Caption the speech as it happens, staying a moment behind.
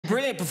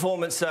brilliant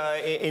performance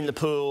in the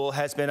pool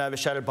has been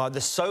overshadowed by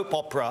the soap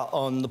opera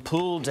on the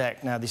pool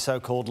deck. Now, the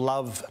so-called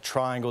love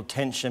triangle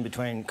tension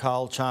between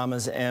Kyle,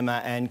 Chalmers,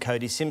 Emma and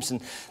Cody Simpson,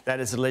 that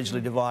is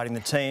allegedly dividing the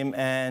team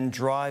and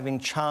driving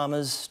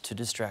Chalmers to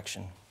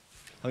distraction.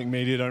 I think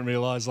media don't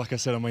realise, like I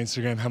said on my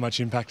Instagram, how much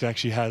impact it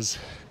actually has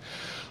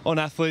on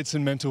athletes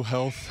and mental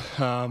health.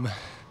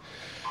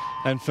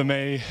 And for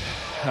me,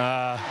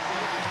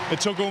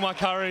 it took all my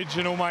courage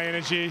and all my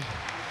energy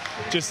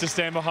just to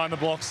stand behind the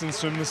blocks and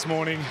swim this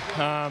morning.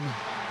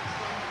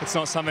 It's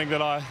not something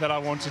that I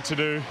wanted to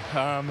do.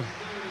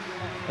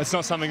 It's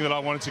not something that I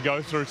wanted to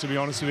go through, to be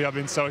honest with you. I've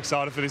been so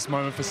excited for this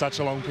moment for such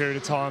a long period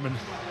of time and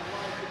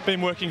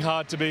been working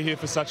hard to be here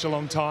for such a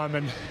long time,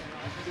 and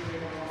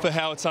for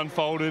how it's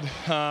unfolded,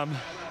 yeah,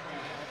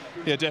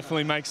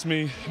 definitely makes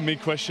me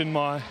question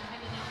my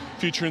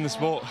future in the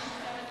sport.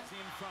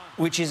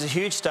 Which is a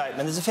huge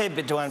statement. There's a fair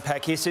bit to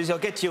unpack here, Susie. I'll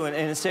get to you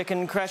in a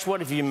second. Crash, what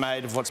have you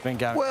made of what's been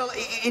going on? Well,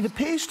 it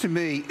appears to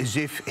me as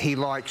if he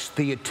likes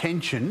the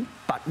attention,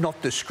 but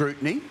not the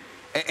scrutiny.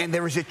 And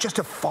there is just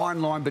a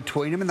fine line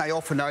between them, and they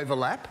often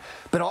overlap.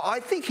 But I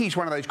think he's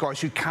one of those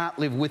guys who can't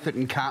live with it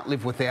and can't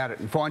live without it,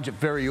 and finds it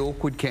very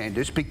awkward,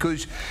 Candice,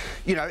 because,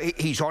 you know,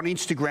 he's on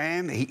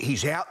Instagram,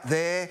 he's out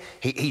there,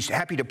 he's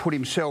happy to put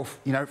himself,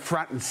 you know,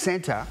 front and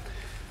centre.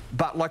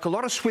 But like a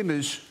lot of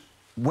swimmers,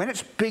 when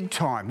it's big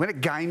time, when it's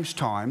games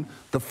time,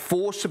 the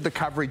force of the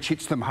coverage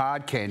hits them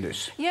hard,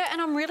 Candice. Yeah, and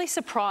I'm really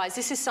surprised.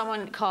 This is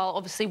someone, Kyle,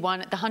 obviously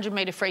won the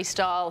 100-metre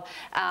freestyle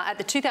at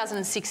the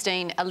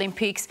 2016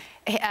 Olympics.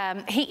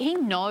 He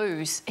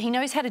knows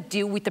how to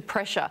deal with the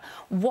pressure.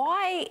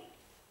 Why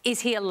is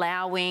he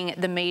allowing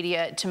the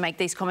media to make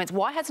these comments?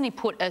 Why hasn't he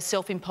put a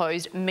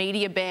self-imposed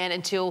media ban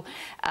until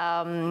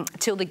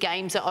the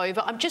games are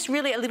over? I'm just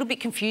really a little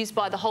bit confused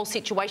by the whole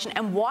situation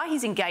and why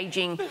he's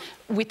engaging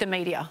with the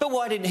media. But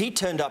why didn't he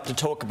turn up to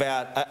talk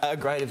about a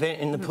great event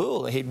in the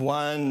pool? He'd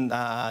won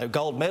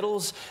gold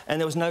medals and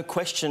there was no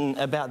question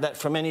about that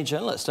from any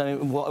journalist. I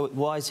mean,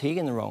 why is he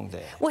in the wrong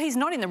there? Well, he's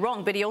not in the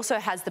wrong, but he also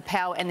has the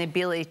power and the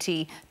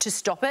ability to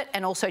stop it,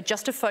 and also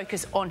just to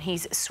focus on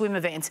his swim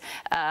events.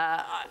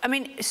 I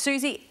mean,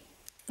 Susie,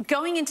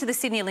 going into the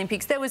Sydney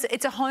Olympics,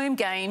 it's a home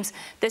games.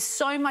 There's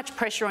so much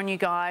pressure on you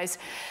guys.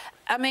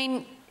 I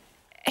mean,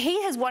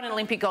 he has won an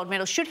Olympic gold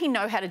medal. Should he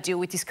know how to deal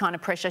with this kind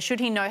of pressure? Should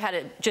he know how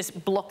to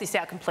just block this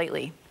out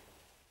completely?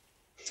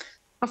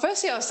 Well,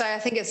 firstly, I'll say I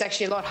think it's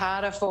actually a lot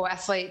harder for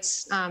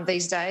athletes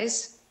these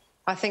days.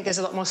 I think there's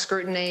a lot more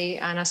scrutiny,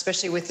 and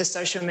especially with the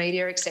social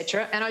media,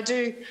 etc. And I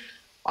do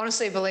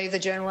honestly believe the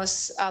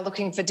journalists are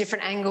looking for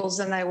different angles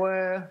than they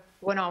were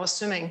when I was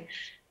swimming.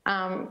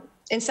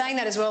 In saying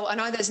that as well, I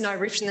know there's no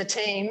rift in the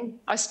team.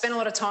 I spent a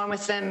lot of time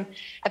with them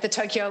at the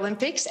Tokyo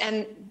Olympics,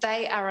 and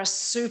they are a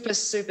super,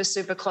 super,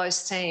 super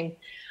close team.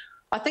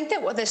 I think that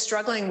what they're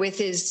struggling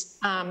with is,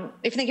 if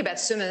you think about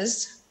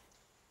swimmers,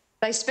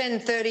 they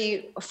spend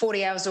 30 or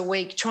 40 hours a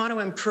week trying to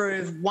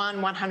improve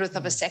 1/100th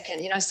of a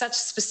second, you know, such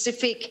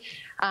specific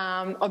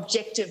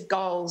objective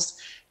goals.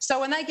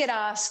 So when they get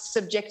asked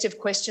subjective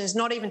questions,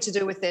 not even to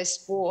do with their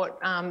sport,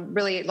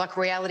 really like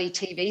reality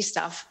TV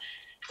stuff,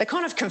 they're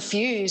kind of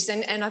confused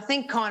and I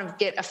think kind of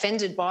get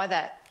offended by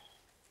that.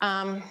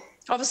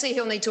 Obviously,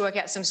 he'll need to work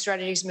out some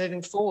strategies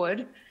moving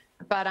forward,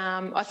 but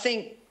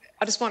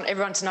I just want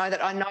everyone to know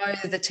that I know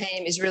that the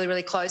team is really,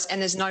 really close and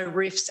there's no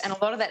rifts, and a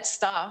lot of that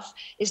stuff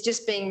is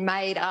just being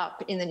made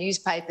up in the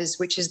newspapers,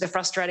 which is the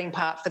frustrating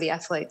part for the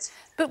athletes.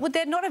 But would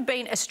there not have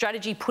been a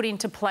strategy put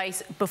into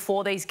place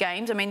before these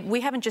games? I mean,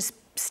 we haven't just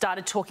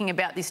started talking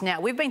about this now.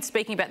 We've been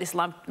speaking about this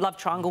love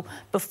triangle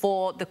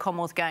before the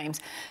Commonwealth Games.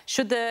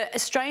 Should the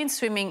Australian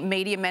swimming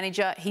media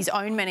manager, his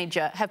own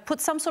manager, have put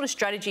some sort of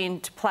strategy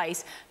into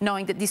place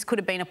knowing that this could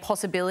have been a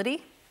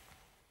possibility?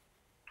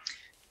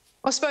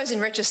 I suppose in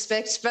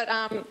retrospect, but,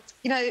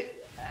 you know,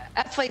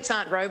 athletes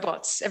aren't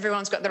robots.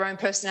 Everyone's got their own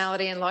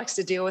personality and likes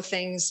to deal with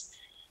things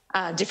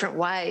different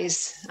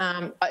ways.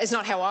 It's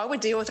not how I would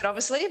deal with it,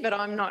 obviously, but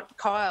I'm not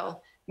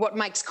Kyle. What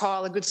makes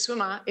Kyle a good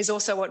swimmer is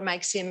also what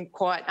makes him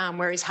quite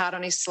wear his heart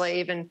on his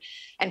sleeve and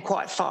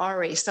quite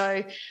fiery.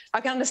 So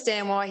I can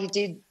understand why he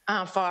did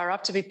fire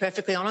up, to be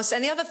perfectly honest.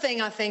 And the other thing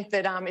I think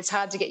that it's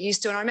hard to get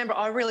used to, and I remember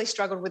I really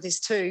struggled with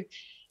this too,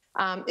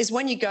 is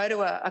when you go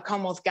to a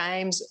Commonwealth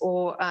Games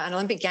or an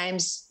Olympic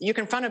Games, you're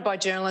confronted by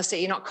journalists that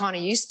you're not kind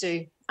of used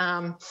to,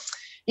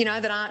 you know,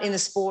 that aren't in the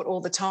sport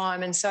all the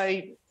time. And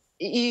so,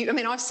 I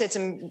mean, I've said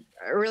some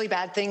really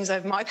bad things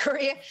over my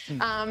career,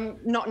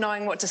 not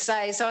knowing what to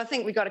say. So I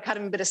think we've got to cut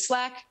him a bit of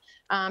slack.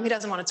 He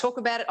doesn't want to talk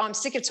about it. I'm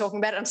sick of talking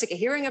about it. I'm sick of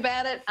hearing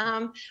about it.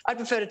 I'd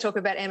prefer to talk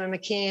about Emma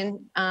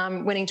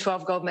McKeon winning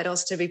 12 gold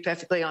medals, to be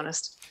perfectly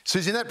honest.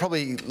 Susan, that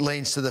probably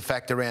leans to the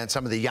fact around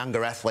some of the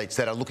younger athletes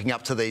that are looking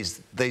up to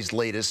these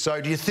leaders.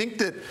 So do you think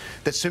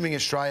that Swimming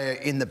Australia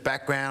in the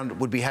background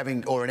would be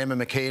having, or an Emma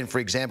McKeon, for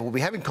example, would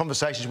be having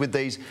conversations with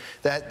these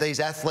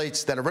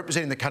athletes that are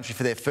representing the country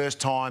for their first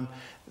time,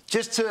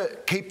 just to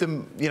keep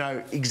them, you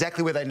know,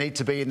 exactly where they need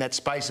to be in that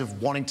space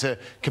of wanting to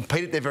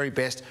compete at their very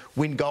best,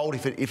 win gold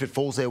if it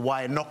falls their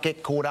way, and not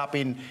get caught up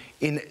in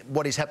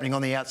what is happening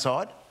on the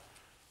outside?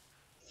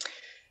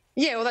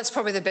 Yeah, well, that's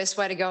probably the best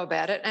way to go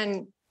about it.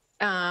 And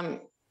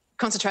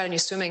concentrate on your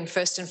swimming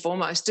first and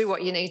foremost. Do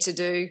what you need to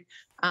do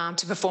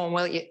to perform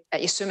well at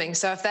your swimming.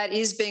 So if that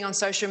is being on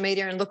social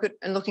media and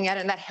looking at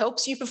it and that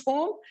helps you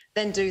perform,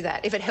 then do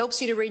that. If it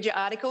helps you to read your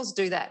articles,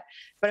 do that.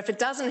 But if it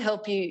doesn't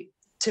help you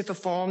to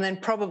perform, then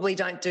probably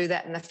don't do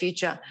that in the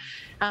future.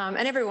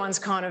 And everyone's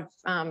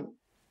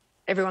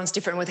everyone's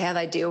different with how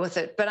they deal with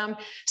it. But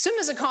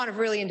swimmers are kind of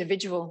really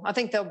individual. I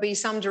think there'll be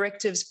some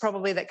directives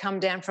probably that come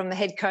down from the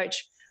head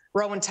coach,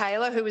 Rowan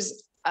Taylor, who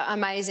was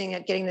amazing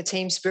at getting the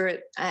team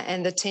spirit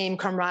and the team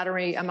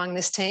camaraderie among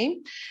this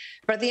team.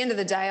 But at the end of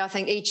the day, I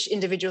think each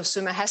individual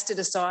swimmer has to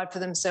decide for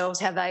themselves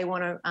how they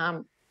want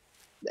to,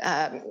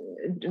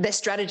 their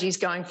strategies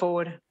going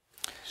forward.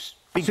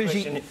 Big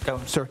Susie, question. Go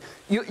on. Sorry,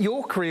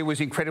 your career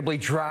was incredibly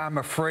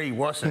drama-free,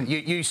 wasn't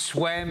it? You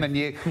swam and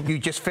you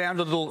just found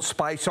a little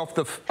space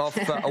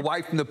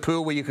away from the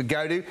pool where you could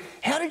go to.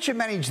 How did you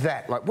manage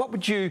that? Like,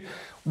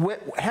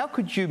 how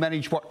could you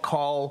manage what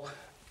Kyle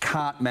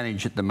can't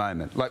manage at the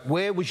moment? Like,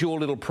 where was your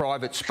little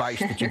private space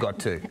that you got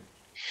to?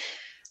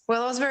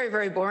 Well, I was very,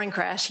 very boring,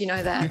 Crash. You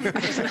know that.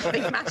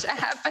 Nothing much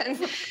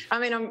happened. I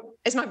mean,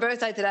 it's my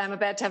birthday today. I'm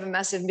about to have a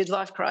massive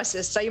midlife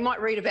crisis, so you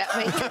might read about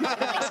me in the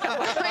next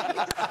couple of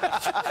weeks.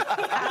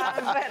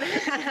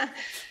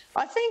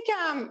 But I think,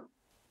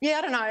 yeah,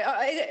 I don't know.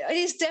 It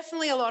is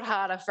definitely a lot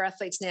harder for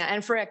athletes now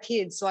and for our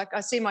kids. Like, I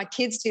see my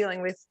kids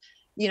dealing with,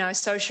 you know,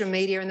 social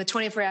media and the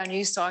 24-hour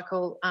news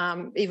cycle,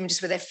 even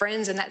just with their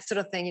friends and that sort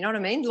of thing. You know what I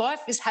mean?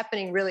 Life is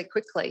happening really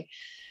quickly.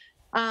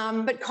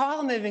 But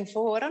Kyle, moving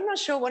forward, I'm not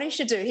sure what he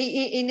should do.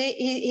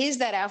 He is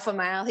that alpha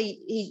male.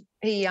 He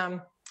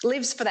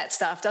lives for that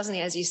stuff, doesn't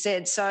he, as you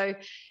said? So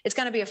it's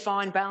going to be a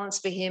fine balance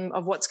for him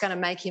of what's going to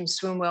make him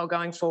swim well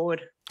going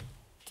forward. Do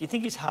you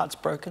think his heart's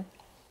broken?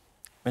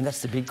 I mean,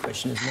 that's the big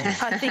question, isn't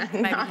it? I think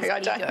maybe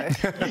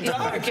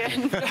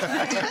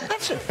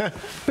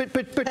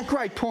But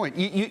great point.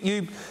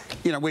 You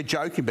know, we're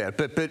joking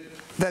about it, but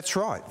that's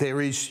right.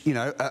 There is, you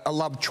know, a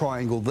love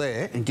triangle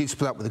there, and did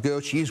split up with a girl.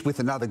 She is with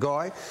another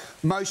guy.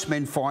 Most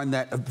men find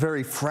that a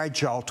very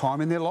fragile time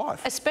in their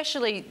life.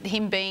 Especially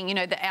him being, you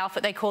know, the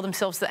alpha. They call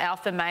themselves the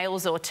alpha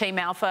males or team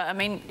alpha. I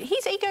mean,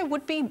 his ego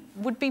would be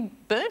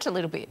burnt a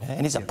little bit.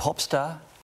 And he's a pop star.